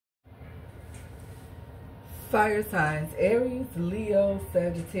Fire signs, Aries, Leo,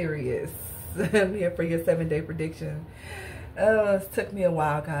 Sagittarius. I'm here for your 7-day prediction. It took me a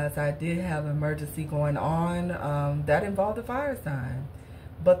while, guys. I did have an emergency going on that involved a fire sign.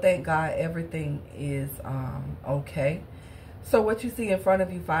 But thank God everything is okay. So what you see in front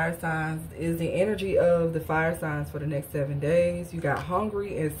of you, fire signs, is the energy of the fire signs for the next 7 days. You got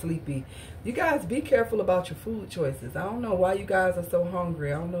hungry and sleepy. You guys be careful about your food choices. I don't know why you guys are so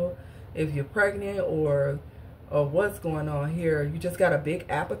hungry. I don't know if you're pregnant or what's going on here. You just got a big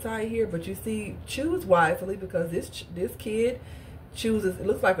appetite here, but you see, choose wisely, because this kid chooses, it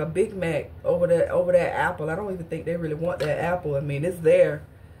looks like a Big Mac over that apple. I don't even think they really want that apple. I mean, it's there.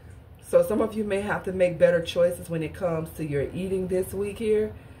 So some of you may have to make better choices when it comes to your eating this week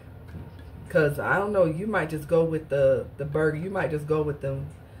here, because I don't know, you might just go with the burger. You might just go with the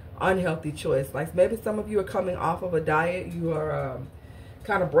unhealthy choice. Like maybe some of you are coming off of a diet. You are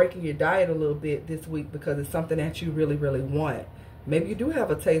kind of breaking your diet a little bit this week because it's something that you really, really want. Maybe you do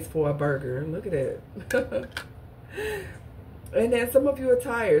have a taste for a burger. Look at that. And then some of you are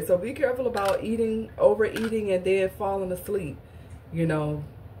tired. So be careful about overeating and then falling asleep. You know,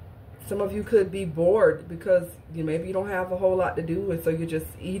 some of you could be bored because maybe you don't have a whole lot to do, and so you're just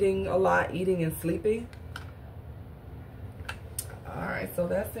eating a lot, eating and sleeping. All right, so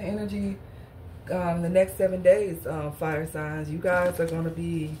that's the energy. The next 7 days, fire signs, you guys are going to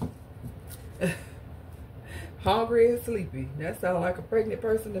be hungry and sleepy. That sounds like a pregnant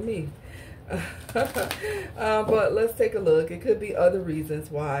person to me. But let's take a look. It could be other reasons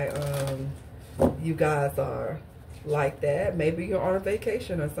why you guys are like that. Maybe you're on a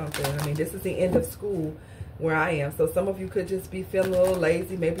vacation or something. I mean, this is the end of school where I am. So some of you could just be feeling a little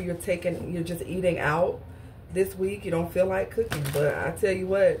lazy. Maybe you're just eating out this week. You don't feel like cooking. But I tell you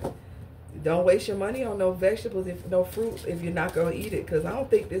what, don't waste your money on no vegetables, no fruit, if you're not gonna eat it. Because I don't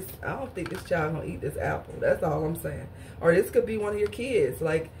think this child gonna eat this apple. That's all I'm saying. Or this could be one of your kids.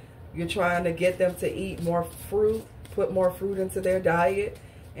 Like you're trying to get them to eat more fruit, put more fruit into their diet,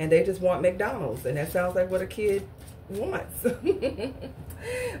 and they just want McDonald's. And that sounds like what a kid wants.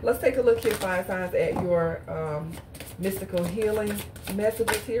 Let's take a look here, fire signs, at your mystical healing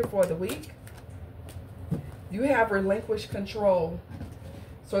messages here for the week. You have relinquished control.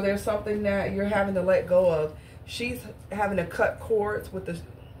 So there's something that you're having to let go of. She's having to cut cords with the,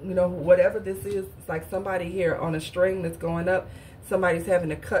 whatever this is. It's like somebody here on a string that's going up. Somebody's having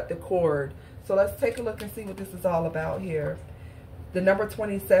to cut the cord. So let's take a look and see what this is all about here. The number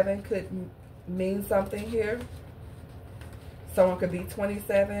 27 could mean something here. Someone could be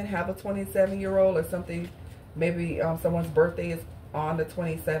 27, have a 27-year-old or something. Maybe someone's birthday is on the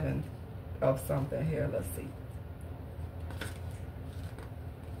 27th of something here. Let's see.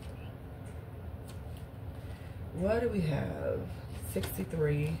 What do we have?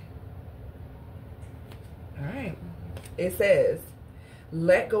 63. All right. It says,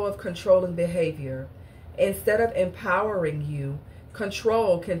 let go of controlling behavior. Instead of empowering you,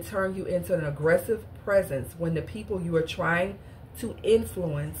 control can turn you into an aggressive presence when the people you are trying to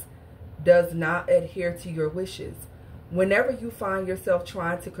influence does not adhere to your wishes. Whenever you find yourself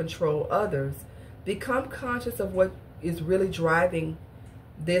trying to control others, become conscious of what is really driving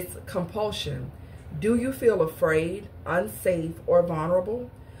this compulsion. Do you feel afraid, unsafe, or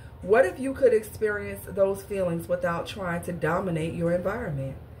vulnerable? What if you could experience those feelings without trying to dominate your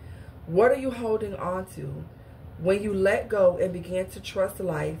environment? What are you holding on to? When you let go and begin to trust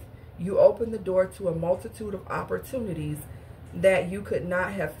life, you open the door to a multitude of opportunities that you could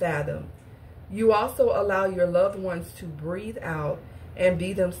not have fathomed. You also allow your loved ones to breathe out and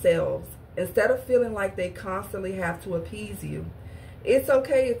be themselves, instead of feeling like they constantly have to appease you. It's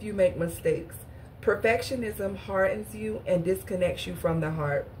okay if you make mistakes. Perfectionism hardens you and disconnects you from the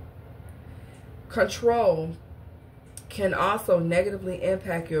heart. Control can also negatively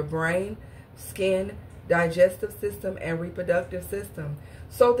impact your brain, skin, digestive system, and reproductive system.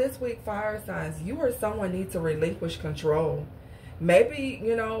 So this week, fire signs, you or someone needs to relinquish control. Maybe,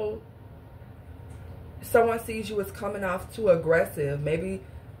 someone sees you as coming off too aggressive. Maybe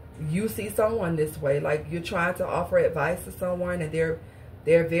you see someone this way, like you're trying to offer advice to someone and they're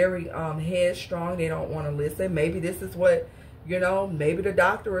very headstrong. They don't want to listen. Maybe this is what, maybe the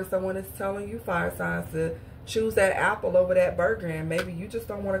doctor or someone is telling you, fire signs, to choose that apple over that burger. And maybe you just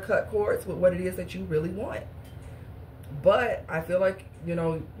don't want to cut cords with what it is that you really want. But I feel like,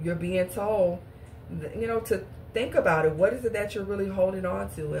 you're being told, to think about it. What is it that you're really holding on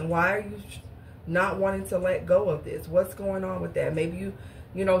to? And why are you not wanting to let go of this? What's going on with that? Maybe you,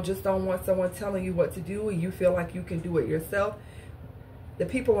 just don't want someone telling you what to do and you feel like you can do it yourself. The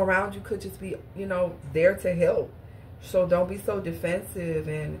people around you could just be, there to help. So don't be so defensive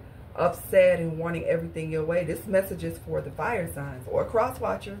and upset and wanting everything your way. This message is for the fire signs or cross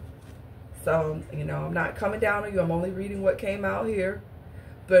watcher. So, you know, I'm not coming down on you. I'm only reading what came out here.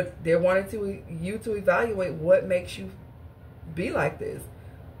 But they're wanting you to evaluate what makes you be like this.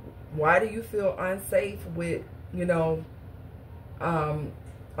 Why do you feel unsafe with, you know,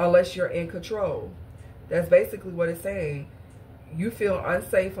 unless you're in control? That's basically what it's saying. You feel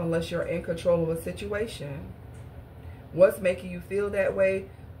unsafe unless you're in control of a situation. What's making you feel that way?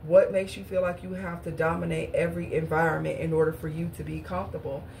 What makes you feel like you have to dominate every environment in order for you to be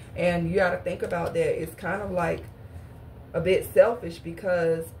comfortable? And you got to think about that. It's kind of like a bit selfish,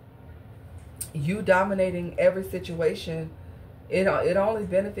 because you dominating every situation, it only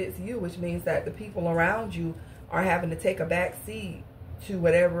benefits you, which means that the people around you are having to take a back seat to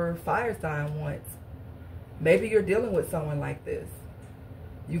whatever fire sign wants. Maybe you're dealing with someone like this.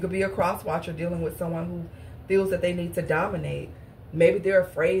 You could be a cross watcher dealing with someone who feels that they need to dominate. Maybe they're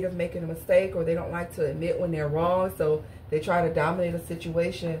afraid of making a mistake, or they don't like to admit when they're wrong, so they try to dominate a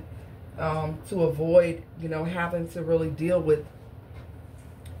situation to avoid, you know, having to really deal with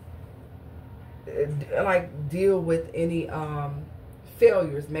any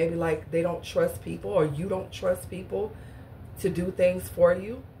failures. Maybe like they don't trust people, or you don't trust people to do things for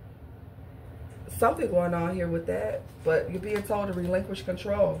you. Something going on here with that, but you're being told to relinquish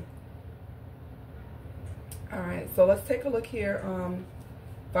control. All right, so let's take a look here,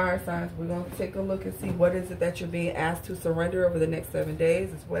 fire signs. We're going to take a look and see what is it that you're being asked to surrender over the next 7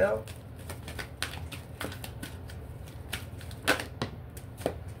 days as well.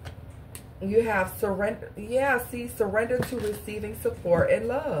 You have surrender. Yeah, see, surrender to receiving support and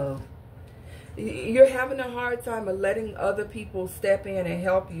love. You're having a hard time of letting other people step in and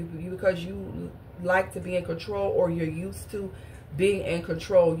help you because you like to be in control, or you're used to being in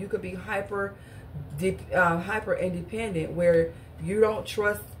control. You could be hyper independent, where you don't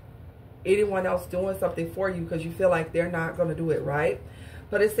trust anyone else doing something for you because you feel like they're not going to do it right.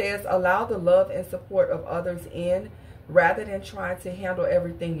 But it says allow the love and support of others in, rather than trying to handle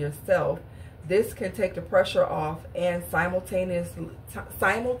everything yourself. This can take the pressure off and simultaneously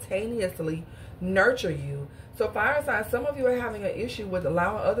nurture you. So fire signs, some of you are having an issue with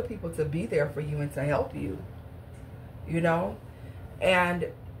allowing other people to be there for you and to help you, you know. And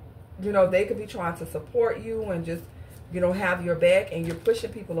you know, they could be trying to support you and just, you know, have your back, and you're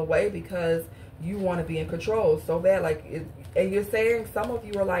pushing people away because you want to be in control so bad. Like, and you're saying, some of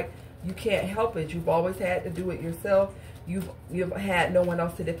you are like, you can't help it. You've always had to do it yourself. You've had no one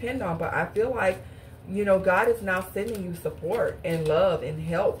else to depend on. But I feel like, you know, God is now sending you support and love and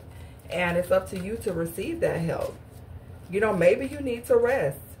help, and it's up to you to receive that help. You know, maybe you need to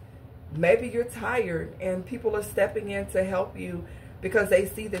rest. Maybe you're tired and people are stepping in to help you because they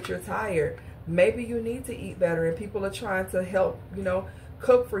see that you're tired. Maybe you need to eat better and people are trying to help, you know,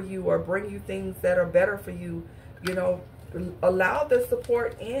 cook for you or bring you things that are better for you. You know, allow the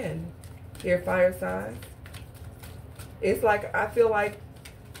support in here, fire signs. It's like, I feel like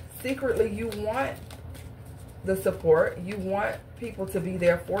secretly you want the support. You want people to be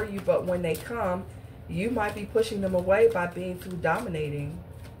there for you, but when they come, you might be pushing them away by being too dominating.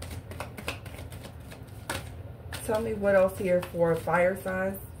 Tell me what else here for fire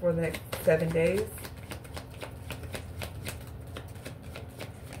signs for the next 7 days.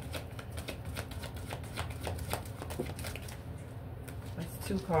 That's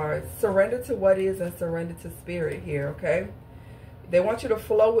 2 cards. Surrender to what is and surrender to spirit here, okay? They want you to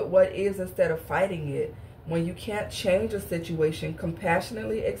flow with what is instead of fighting it. When you can't change a situation,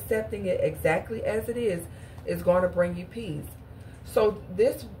 compassionately accepting it exactly as it is going to bring you peace. So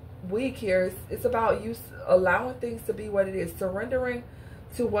this week here, it's about you allowing things to be what it is, surrendering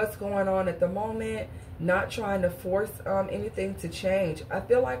to what's going on at the moment, not trying to force anything to change. I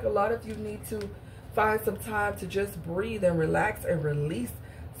feel like a lot of you need to find some time to just breathe and relax and release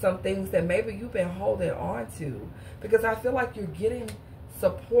some things that maybe you've been holding on to, because I feel like you're getting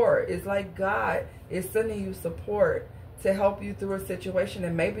support. It's like God is sending you support to help you through a situation,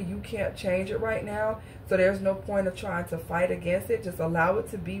 and maybe you can't change it right now, so there's no point of trying to fight against it. Just allow it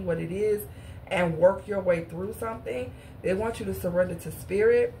to be what it is and work your way through something. They want you to surrender to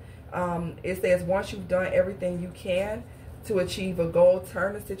spirit. It says once you've done everything you can to achieve a goal,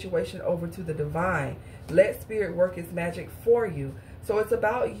 turn the situation over to the divine. Let spirit work its magic for you. So it's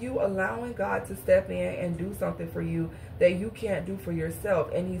about you allowing God to step in and do something for you that you can't do for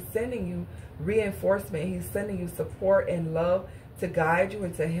yourself. And he's sending you reinforcement. He's sending you support and love to guide you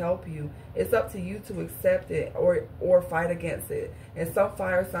and to help you. It's up to you to accept it or fight against it. And some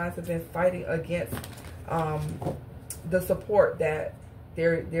fire signs have been fighting against the support that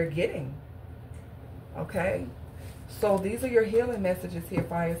they're getting. Okay? So these are your healing messages here,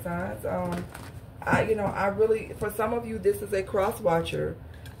 fire signs. I really, for some of you, this is a cross watcher,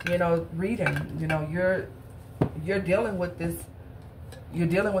 reading. You're dealing with this. You're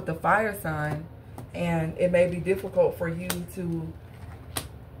dealing with the fire sign, and it may be difficult for you to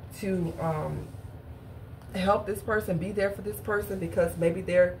help this person, be there for this person, because maybe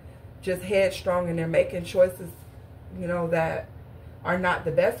they're just headstrong and they're making choices, that are not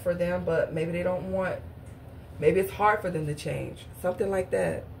the best for them, but maybe they don't want, maybe it's hard for them to change, something like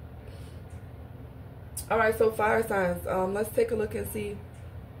that. All right, so fire signs, let's take a look and see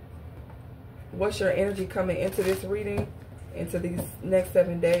what's your energy coming into this reading, into these next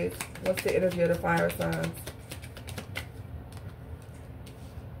 7 days. What's the energy of the fire signs?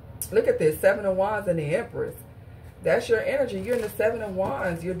 Look at this, 7 of Wands and the Empress. That's your energy. You're in the 7 of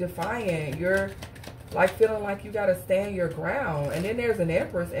Wands. You're defiant. You're like feeling like you got to stand your ground. And then there's an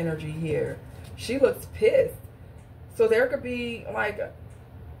Empress energy here. She looks pissed. So there could be like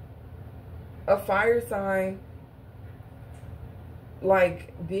a fire sign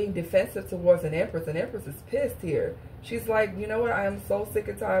like being defensive towards an Empress. An Empress is pissed here. She's like, you know what? I am so sick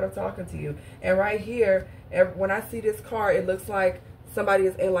and tired of talking to you. And right here, when I see this card, it looks like somebody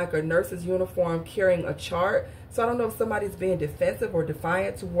is in like a nurse's uniform carrying a chart. So I don't know if somebody's being defensive or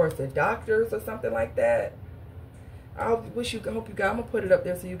defiant towards the doctors or something like that. I hope you guys, I'm going to put it up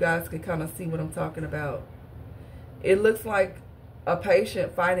there so you guys can kind of see what I'm talking about. It looks like a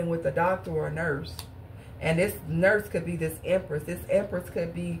patient fighting with a doctor or a nurse. And this nurse could be this Empress. This Empress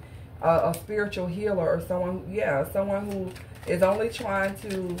could be a spiritual healer or someone, someone who is only trying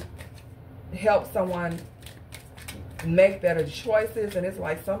to help someone make better choices. And it's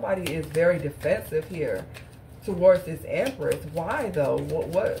like somebody is very defensive here towards this Empress. Why though?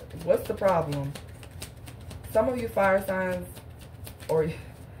 What's the problem? Some of you fire signs, or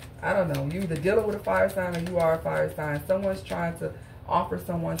I don't know, you're either dealing with a fire sign or you are a fire sign. Someone's trying to offer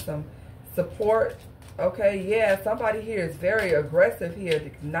someone some support. Okay, yeah, somebody here is very aggressive here.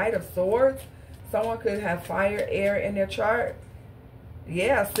 The Knight of Swords. Someone could have fire, air in their chart.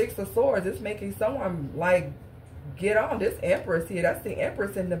 Yeah, 6 of Swords. It's making someone like get on. This Empress here, that's the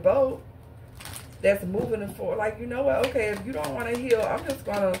Empress in the boat that's moving it forward. Like, you know what? Okay, if you don't want to heal, I'm just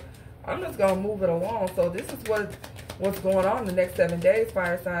gonna move it along. So this is what's going on in the next 7 days,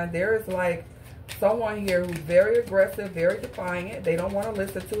 fire sign. There is like someone here who's very aggressive, very defiant. They don't want to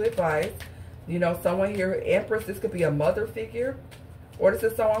listen to advice. Someone here, Empress, this could be a mother figure, or this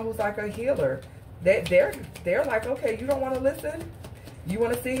is someone who's like a healer. They're like, okay, you don't want to listen. You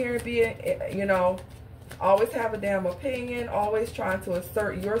want to sit here and be, always have a damn opinion, always trying to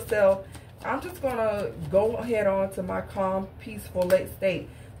assert yourself. I'm just going to go ahead on to my calm, peaceful, late state.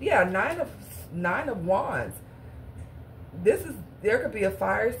 Yeah, nine of Wands. There could be a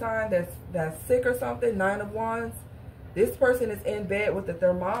fire sign that's sick or something, 9 of Wands. This person is in bed with the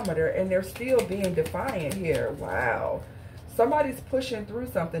thermometer and they're still being defiant here. Wow. Somebody's pushing through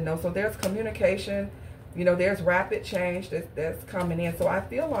something though. So there's communication. There's rapid change that's coming in. So I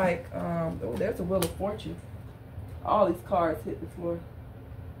feel like, oh, there's a Wheel of Fortune. All these cards hit the floor.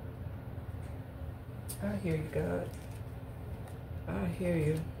 I hear you, God. I hear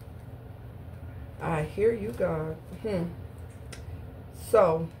you. I hear you, God.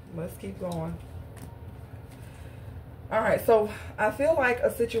 So, let's keep going. All right, so I feel like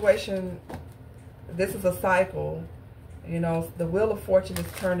a situation, this is a cycle. The Wheel of Fortune is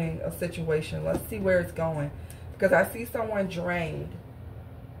turning a situation. Let's see where it's going. Because I see someone drained.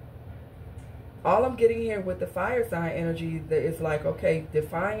 All I'm getting here with the fire sign energy is like, okay,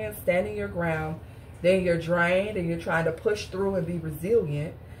 defiance, standing your ground. Then you're drained and you're trying to push through and be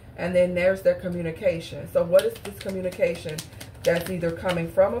resilient. And then there's their communication. So what is this communication that's either coming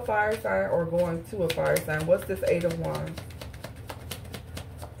from a fire sign or going to a fire sign? What's this 8 of Wands?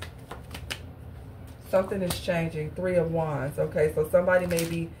 Something is changing. 3 of Wands. Okay, so somebody may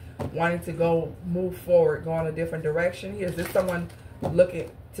be wanting to move forward, go in a different direction. Is this someone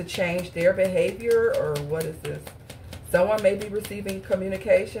looking to change their behavior, or what is this? Someone may be receiving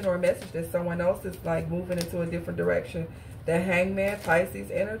communication or a message that someone else is like moving into a different direction. The Hangman, Pisces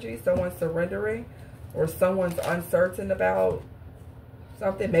energy, someone's surrendering, or someone's uncertain about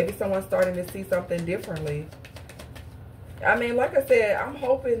something. Maybe someone's starting to see something differently. I mean, like I said, I'm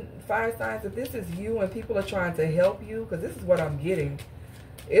hoping, fire signs, if this is you and people are trying to help you, because this is what I'm getting.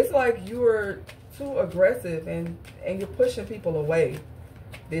 It's like you're too aggressive and you're pushing people away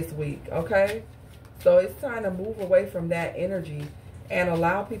this week, okay? So it's time to move away from that energy and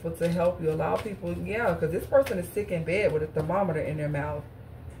allow people to help you. Allow people, yeah, because this person is sick in bed with a thermometer in their mouth.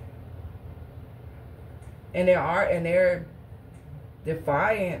 And they're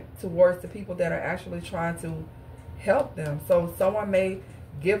defiant towards the people that are actually trying to help them. So someone may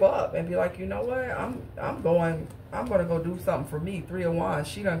give up and be like, you know what, I'm gonna go do something for me. 3 of Wands.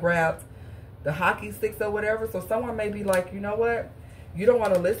 She done grabbed the hockey sticks or whatever. So someone may be like, you know what, you don't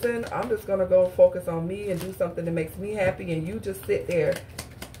want to listen. I'm just gonna go focus on me and do something that makes me happy, and you just sit there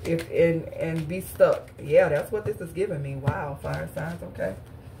and be stuck. Yeah, that's what this is giving me. Wow, fire signs. Okay,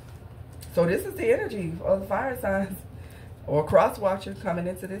 so this is the energy of the fire signs or cross watcher coming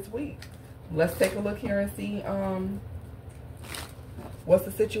into this week. Let's take a look here and see what's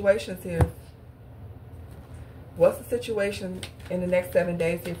the situations here. What's the situation in the next 7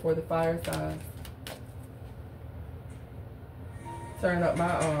 days here for the fire signs? Turn up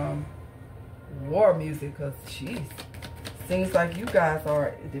my war music, because jeez, seems like you guys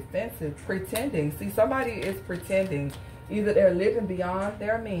are defensive, pretending. See, somebody is pretending. Either they're living beyond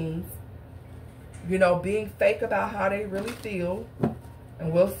their means, you know, being fake about how they really feel,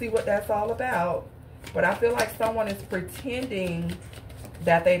 and we'll see what that's all about. But I feel like someone is pretending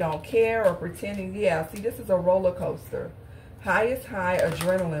that they don't care, or pretending, yeah, see, this is a roller coaster. Highest high,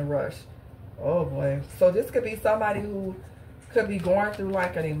 adrenaline rush. Oh boy. So this could be somebody who could be going through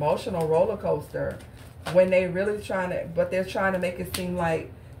like an emotional roller coaster when they really trying to, but they're trying to make it seem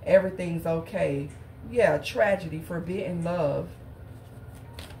like everything's okay. Yeah, tragedy, forbidden love.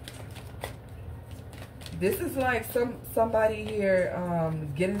 This is like somebody here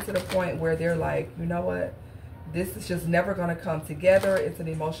getting to the point where they're like, you know what, this is just never going to come together. It's an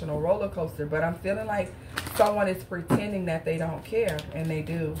emotional roller coaster. But I'm feeling like someone is pretending that they don't care, and they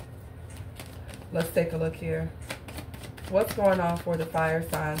do. Let's take a look here. What's going on for the fire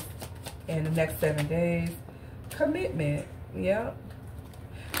signs in the next 7 days? Commitment. Yeah.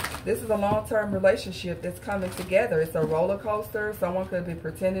 This is a long-term relationship that's coming together. It's a roller coaster. Someone could be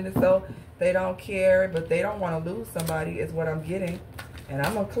pretending as though they don't care, but they don't want to lose somebody is what I'm getting. And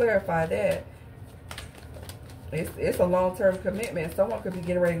I'm going to clarify that. It's a long-term commitment. Someone could be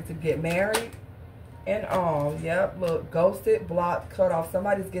getting ready to get married and all. Yep, look, ghosted, blocked, cut off.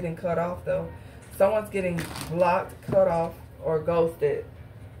 Somebody's getting cut off, though. Someone's getting blocked, cut off, or ghosted.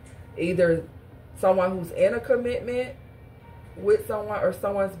 Either someone who's in a commitment with someone, or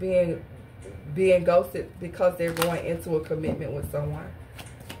someone's being ghosted because they're going into a commitment with someone.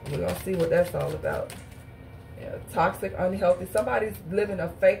 We're going to see what that's all about. Yeah, toxic, unhealthy. Somebody's living a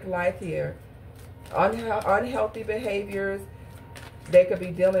fake life here. Unhealthy behaviors. They could be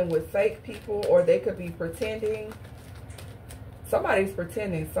dealing with fake people, or they could be pretending. Somebody's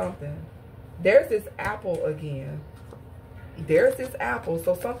pretending something. There's this apple again. There's this apple.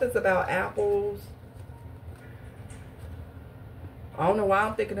 So something's about apples. I don't know why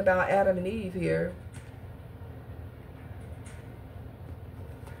I'm thinking about Adam and Eve here.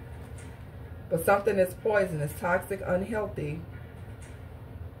 But something is poisonous, toxic, unhealthy.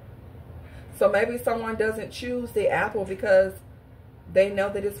 So maybe someone doesn't choose the apple because they know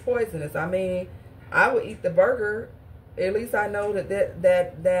that it's poisonous. I mean, I would eat the burger. At least I know that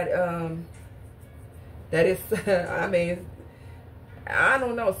it's, I mean, I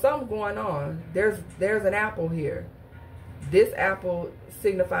don't know, something going on. There's an apple here. This apple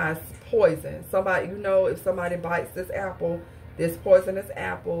signifies poison. Somebody, you know, if somebody bites this apple, this poisonous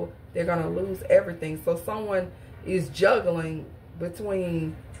apple, they're going to lose everything. So someone is juggling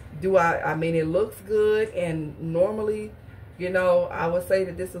between, I mean, it looks good, and normally, you know, I would say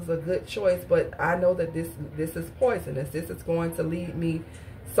that this is a good choice, but I know that this is poisonous. This is going to lead me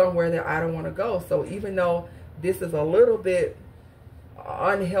somewhere that I don't want to go. So even though this is a little bit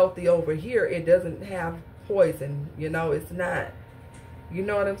unhealthy over here, it doesn't have poison. You know, it's not. You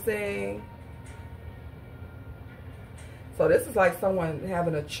know what I'm saying? So this is like someone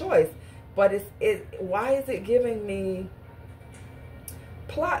having a choice, but why is it giving me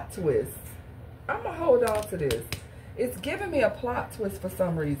plot twist? I'm gonna hold on to this. It's giving me a plot twist for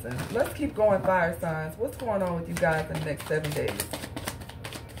some reason. Let's keep going, fire signs. What's going on with you guys in the next 7 days?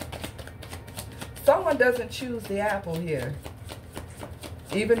 Someone doesn't choose the apple here,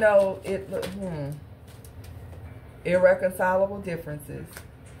 even though irreconcilable differences.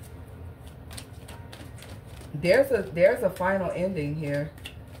 There's a final ending here,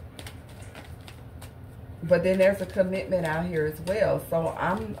 but then there's a commitment out here as well. So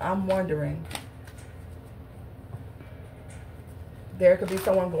I'm wondering, there could be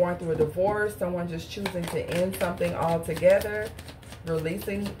someone going through a divorce, someone just choosing to end something altogether,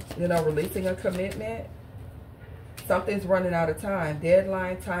 releasing a commitment. Something's running out of time.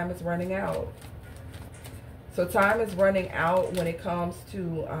 Deadline, time is running out. So time is running out when it comes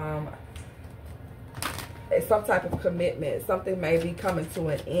to some type of commitment. Something may be coming to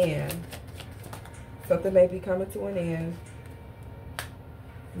an end. Something may be coming to an end.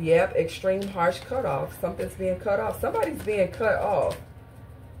 Yep, extreme harsh cutoff. Something's being cut off. Somebody's being cut off.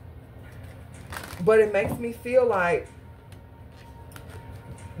 But it makes me feel like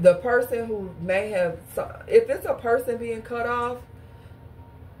the person who may have, if it's a person being cut off,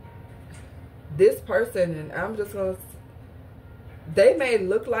 this person, and I'm just going to, they may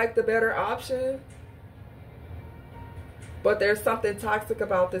look like the better option, but there's something toxic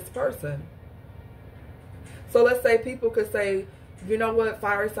about this person. So let's say people could say, you know what,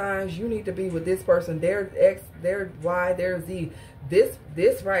 fire signs, you need to be with this person. They're X, they're Y, they're Z.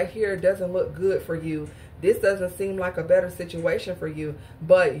 This right here doesn't look good for you. This doesn't seem like a better situation for you.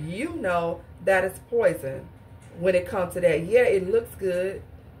 But you know that it's poison when it comes to that. Yeah, it looks good,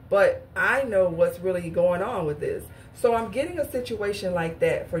 but I know what's really going on with this. So I'm getting a situation like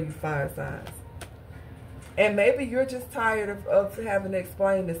that for you fire signs. And maybe you're just tired of having to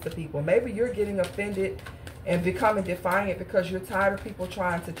explain this to people. Maybe you're getting offended and becoming defiant because you're tired of people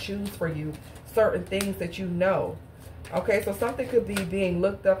trying to choose for you certain things that you know. Okay, so something could be being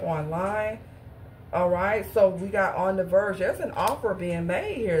looked up online. All right, so we got on the verge. There's an offer being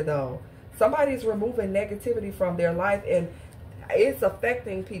made here, though. Somebody's removing negativity from their life, and it's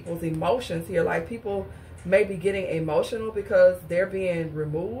affecting people's emotions here. Like, people may be getting emotional because they're being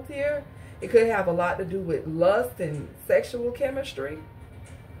removed here. It could have a lot to do with lust and sexual chemistry.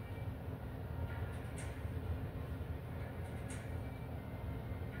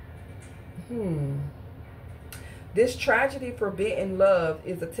 This tragedy forbidden love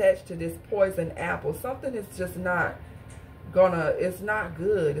is attached to this poison apple. Something is just not gonna, it's not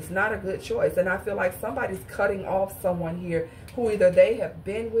good. It's not a good choice. And I feel like somebody's cutting off someone here who either they have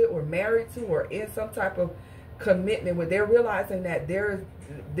been with or married to or in some type of commitment with. They're realizing that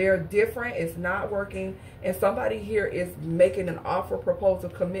they're different, it's not working, and somebody here is making an offer, proposal,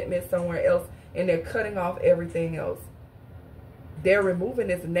 commitment somewhere else, and they're cutting off everything else. They're removing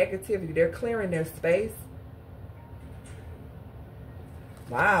this negativity. They're clearing their space.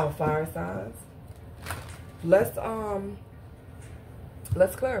 Wow, fire signs. Let's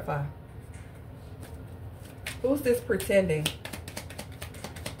clarify. Who's this pretending?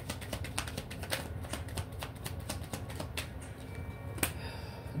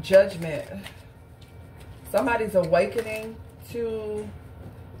 Judgment. Somebody's awakening to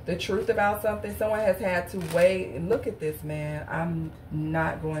the truth about something. Someone has had to wait. And look at this, man. I'm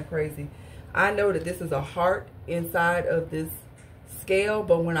not going crazy. I know that this is a heart inside of this scale,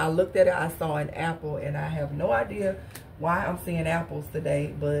 but when I looked at it, I saw an apple, and I have no idea why I'm seeing apples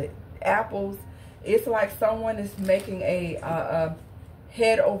today. But apples, it's like someone is making a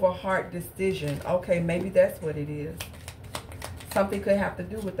head over heart decision. Okay, maybe that's what it is. Something could have to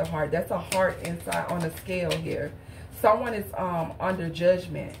do with the heart. That's a heart inside on the scale here. Someone is under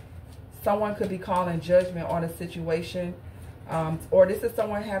judgment. Someone could be calling judgment on a situation. Or this is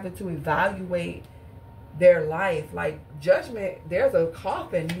someone having to evaluate their life. Like judgment, there's a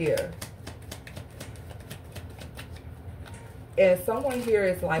coffin here. And someone here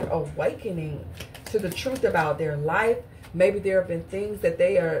is like awakening to the truth about their life. Maybe there have been things that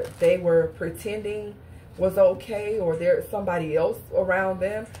they were pretending was okay, or there's somebody else around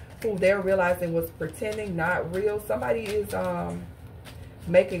them who they're realizing was pretending, not real. Somebody is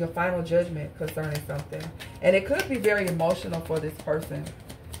making a final judgment concerning something, and it could be very emotional for this person,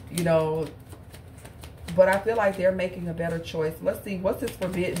 you know, but I feel like they're making a better choice. Let's see, what's this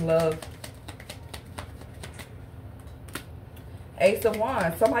forbidden love? Ace of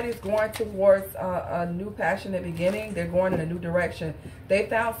Wands. Somebody's going towards a new passionate beginning. They're going in a new direction. They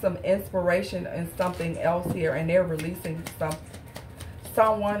found some inspiration in something else here, and they're releasing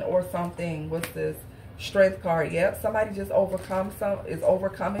someone or something. What's this? Strength card. Yep, somebody just is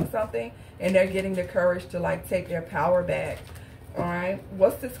overcoming something, and they're getting the courage to like take their power back. All right.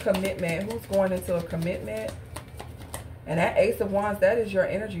 What's this commitment? Who's going into a commitment? And that Ace of Wands, that is your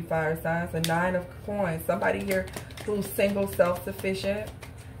energy, fire signs. The Nine of Coins. Somebody here who's single, self-sufficient.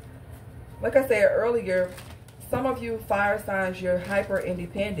 Like I said earlier, some of you fire signs, you're hyper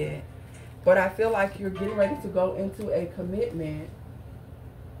independent, but I feel like you're getting ready to go into a commitment.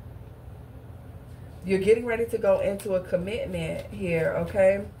 You're getting ready to go into a commitment here,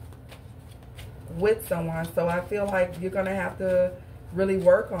 okay, with someone. So I feel like you're going to have to really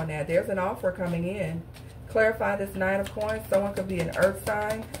work on that. There's an offer coming in. Clarify this Nine of Coins. Someone could be an earth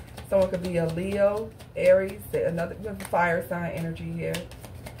sign. Someone could be a Leo, Aries, another fire sign energy here.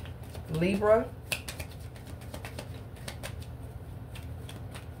 Libra.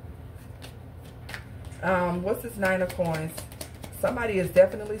 What's this Nine of Coins? Somebody is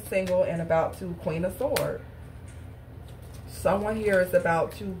definitely single and about to Queen of Swords. Someone here is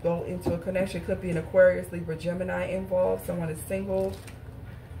about to go into a connection. Could be an Aquarius, Libra, Gemini involved. Someone is single.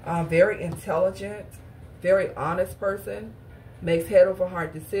 Very intelligent, very honest person, makes head over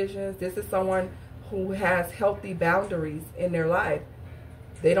heart decisions. This is someone who has healthy boundaries in their life.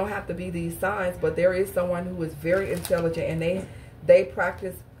 They don't have to be these signs, but there is someone who is very intelligent and they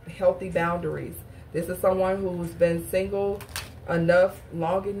practice healthy boundaries. This is someone who's been single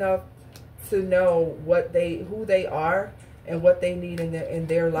long enough to know who they are and what they need in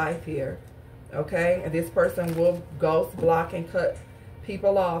their life here. Okay? And this person will ghost, block, and cut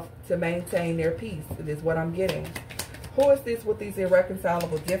people off to maintain their peace. This is what I'm getting. Who is this with these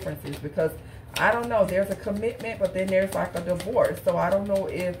irreconcilable differences? Because I don't know. There's a commitment, but then there's like a divorce. So I don't know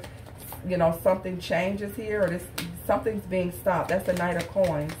if, you know, something changes here or something's being stopped. That's the Knight of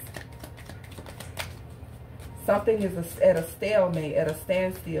Coins. Something is at a stalemate, at a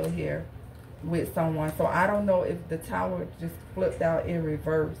standstill here with someone. So I don't know if the Tower just flipped out in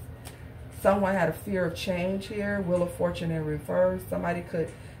reverse. Someone had a fear of change here. Wheel of Fortune in reverse. Somebody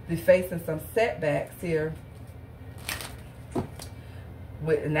could be facing some setbacks here.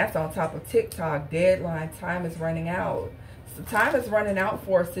 And that's on top of TikTok. Deadline. Time is running out. So time is running out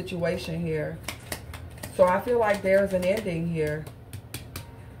for a situation here. So I feel like there's an ending here.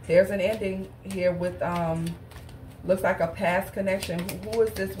 There's an ending here with, looks like a past connection. Who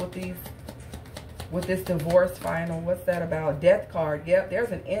is this with this divorce final? What's that about? Death card. Yep, there's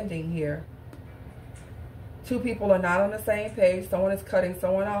an ending here. Two people are not on the same page. Someone is cutting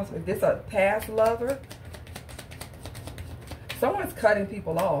someone off. Is this a past lover? Someone's cutting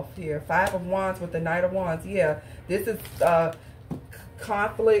people off here. Five of Wands with the Knight of Wands. Yeah, this is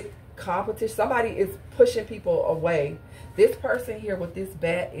conflict, competition. Somebody is pushing people away. This person here with this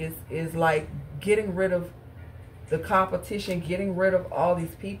bat is like getting rid of the competition, getting rid of all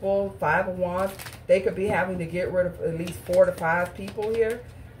these people. Five of Wands. They could be having to get rid of at least 4 to 5 people here.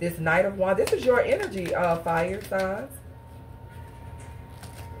 This Knight of Wands. This is your energy, fire signs.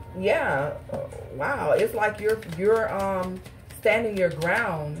 Yeah. Wow. It's like you're standing your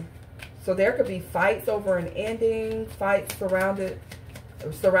ground. So there could be fights over an ending, fights surrounding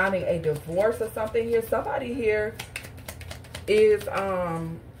a divorce or something here. Somebody here is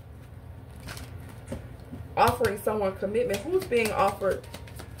offering someone commitment. Who's being offered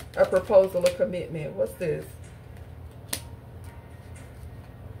a proposal of commitment? What's this?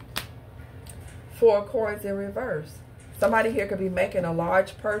 Four of Coins in reverse. Somebody here could be making a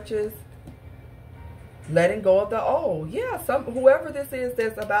large purchase, letting go of the old. Yeah, whoever this is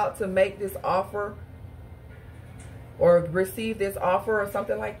that's about to make this offer or receive this offer or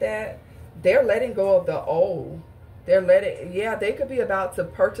something like that, they're letting go of the old. Yeah, they could be about to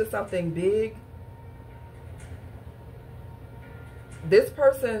purchase something big. This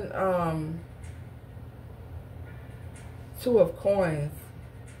person, Two of Coins,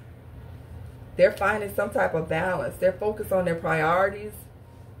 they're finding some type of balance. They're focused on their priorities.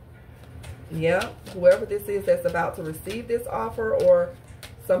 Yeah, whoever this is that's about to receive this offer, or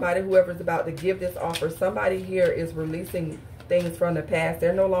whoever's about to give this offer, somebody here is releasing things from the past.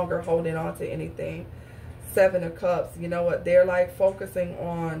 They're no longer holding on to anything. Seven of Cups. You know what? They're like focusing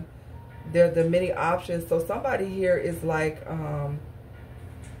on the many options. So somebody here is like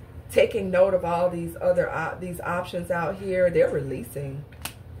taking note of all these other these options out here. They're releasing.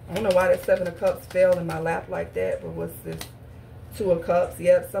 I don't know why that Seven of Cups fell in my lap like that, but what's this? Two of Cups.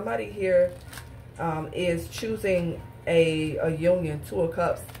 Yep, somebody here is choosing a union. Two of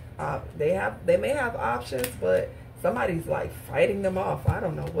Cups. They may have options, but somebody's like fighting them off. I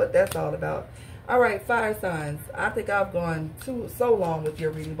don't know what that's all about. All right, fire signs. I think I've gone so long with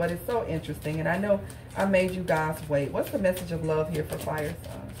your reading, but it's so interesting, and I know I made you guys wait. What's the message of love here for fire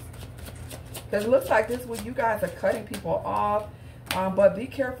signs? Because it looks like this one, you guys are cutting people off. But be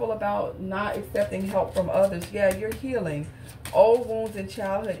careful about not accepting help from others. Yeah, you're healing. Old wounds and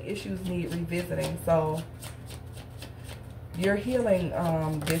childhood issues need revisiting. So you're healing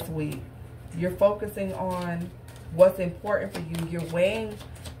this week. You're focusing on what's important for you. You're weighing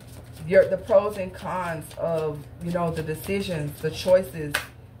the pros and cons of, you know, the decisions, the choices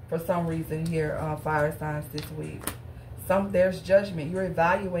for some reason here, fire signs this week. There's judgment. You're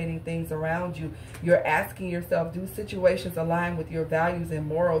evaluating things around you. You're asking yourself, do situations align with your values and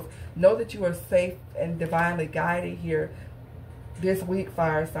morals? Know that you are safe and divinely guided here this week,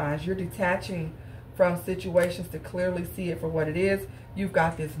 fire signs. You're detaching from situations to clearly see it for what it is. You've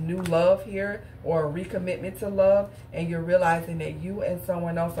got this new love here, or a recommitment to love, and you're realizing that you and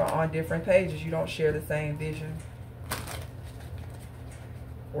someone else are on different pages. You don't share the same vision,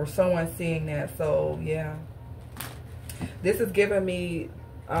 or someone seeing that. So yeah, this is giving me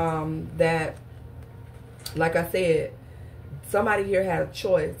that, like I said, somebody here had a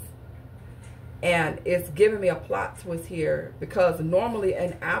choice. And it's giving me a plot twist here, because normally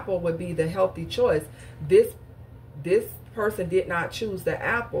an apple would be the healthy choice. This person did not choose the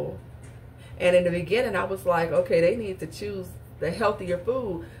apple. And in the beginning, I was like, okay, they need to choose the healthier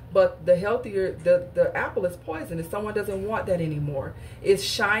food. But the healthier, the apple is poisonous. Someone doesn't want that anymore. It's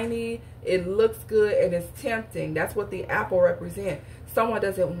shiny, it looks good, and it's tempting. That's what the apple represents. Someone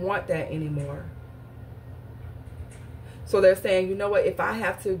doesn't want that anymore. So they're saying, you know what, if I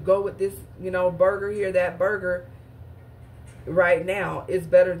have to go with this, you know, burger here, that burger right now is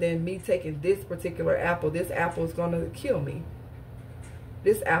better than me taking this particular apple. This apple is going to kill me.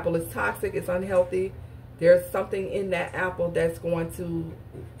 This apple is toxic. It's unhealthy. There's something in that apple that's going to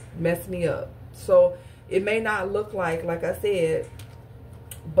mess me up. So it may not look like I said,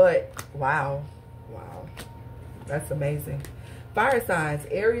 but wow. Wow. That's amazing. Fire signs,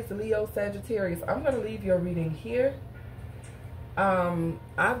 Aries, Leo, Sagittarius. I'm going to leave your reading here.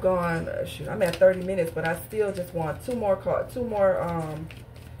 I've gone, shoot, I'm at 30 minutes, but I still just want two more cards for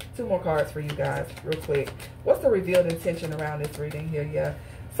you guys real quick. What's the revealed intention around this reading here? Yeah.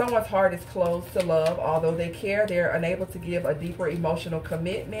 Someone's heart is closed to love. Although they care, they're unable to give a deeper emotional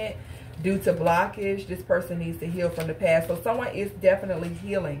commitment due to blockage. This person needs to heal from the past. So someone is definitely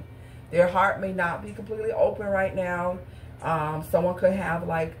healing. Their heart may not be completely open right now. Someone could have,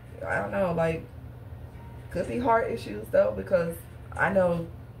 like, I don't know, like, could be heart issues though, because I know,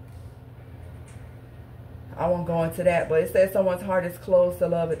 I won't go into that, but it says someone's heart is closed to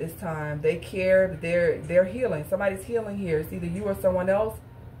love at this time. They care, they're healing. Somebody's healing here. It's either you or someone else.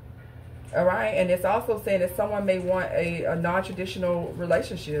 All right, and it's also saying that someone may want a non-traditional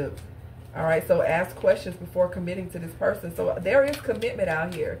relationship. All right, so ask questions before committing to this person. So there is commitment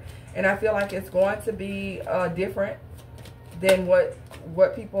out here, and I feel like it's going to be different than what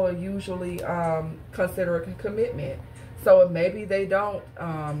people usually consider a commitment. So maybe they don't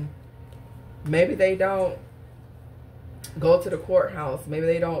go to the courthouse. Maybe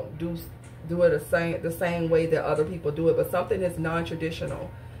they don't do it the same way that other people do it. But something is non-traditional,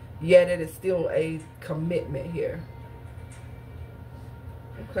 yet it is still a commitment here.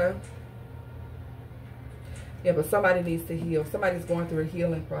 Okay. Yeah, but somebody needs to heal. Somebody's going through a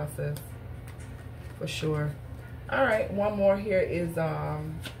healing process for sure. All right, one more here is the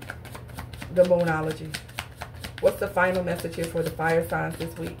Moonology. What's the final message here for the fire signs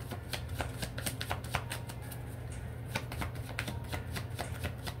this week?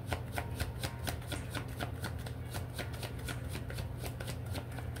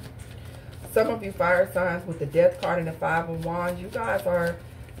 Some of you fire signs with the Death card and the Five of Wands, you guys are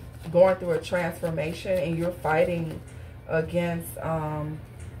going through a transformation, and you're fighting against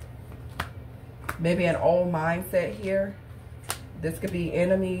maybe an old mindset here. This could be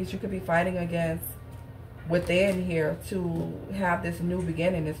enemies you could be fighting against within here to have this new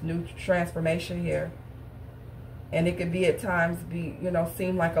beginning, this new transformation here. And it could be at times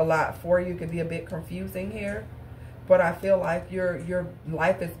seem like a lot for you. It could be a bit confusing here. But I feel like your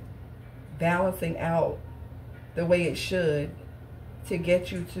life is balancing out the way it should to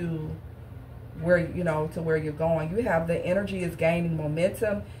get you to where you're going. You have the energy is gaining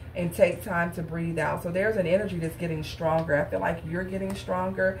momentum, and take time to breathe out. So there's an energy that's getting stronger. I feel like you're getting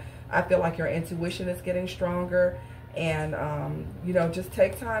stronger. I feel like your intuition is getting stronger. And, just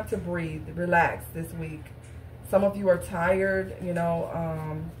take time to breathe, relax this week. Some of you are tired,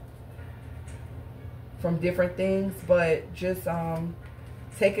 from different things, but just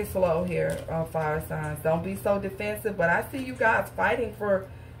take it slow here, fire signs. Don't be so defensive, but I see you guys fighting for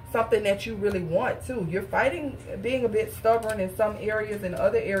something that you really want too. You're fighting being a bit stubborn in some areas. In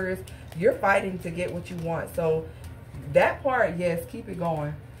other areas, you're fighting to get what you want. So that part, yes, keep it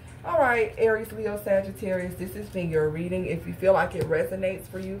going. All right, Aries, Leo, Sagittarius, this has been your reading. If you feel like it resonates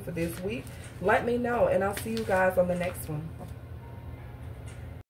for you for this week, let me know, and I'll see you guys on the next one.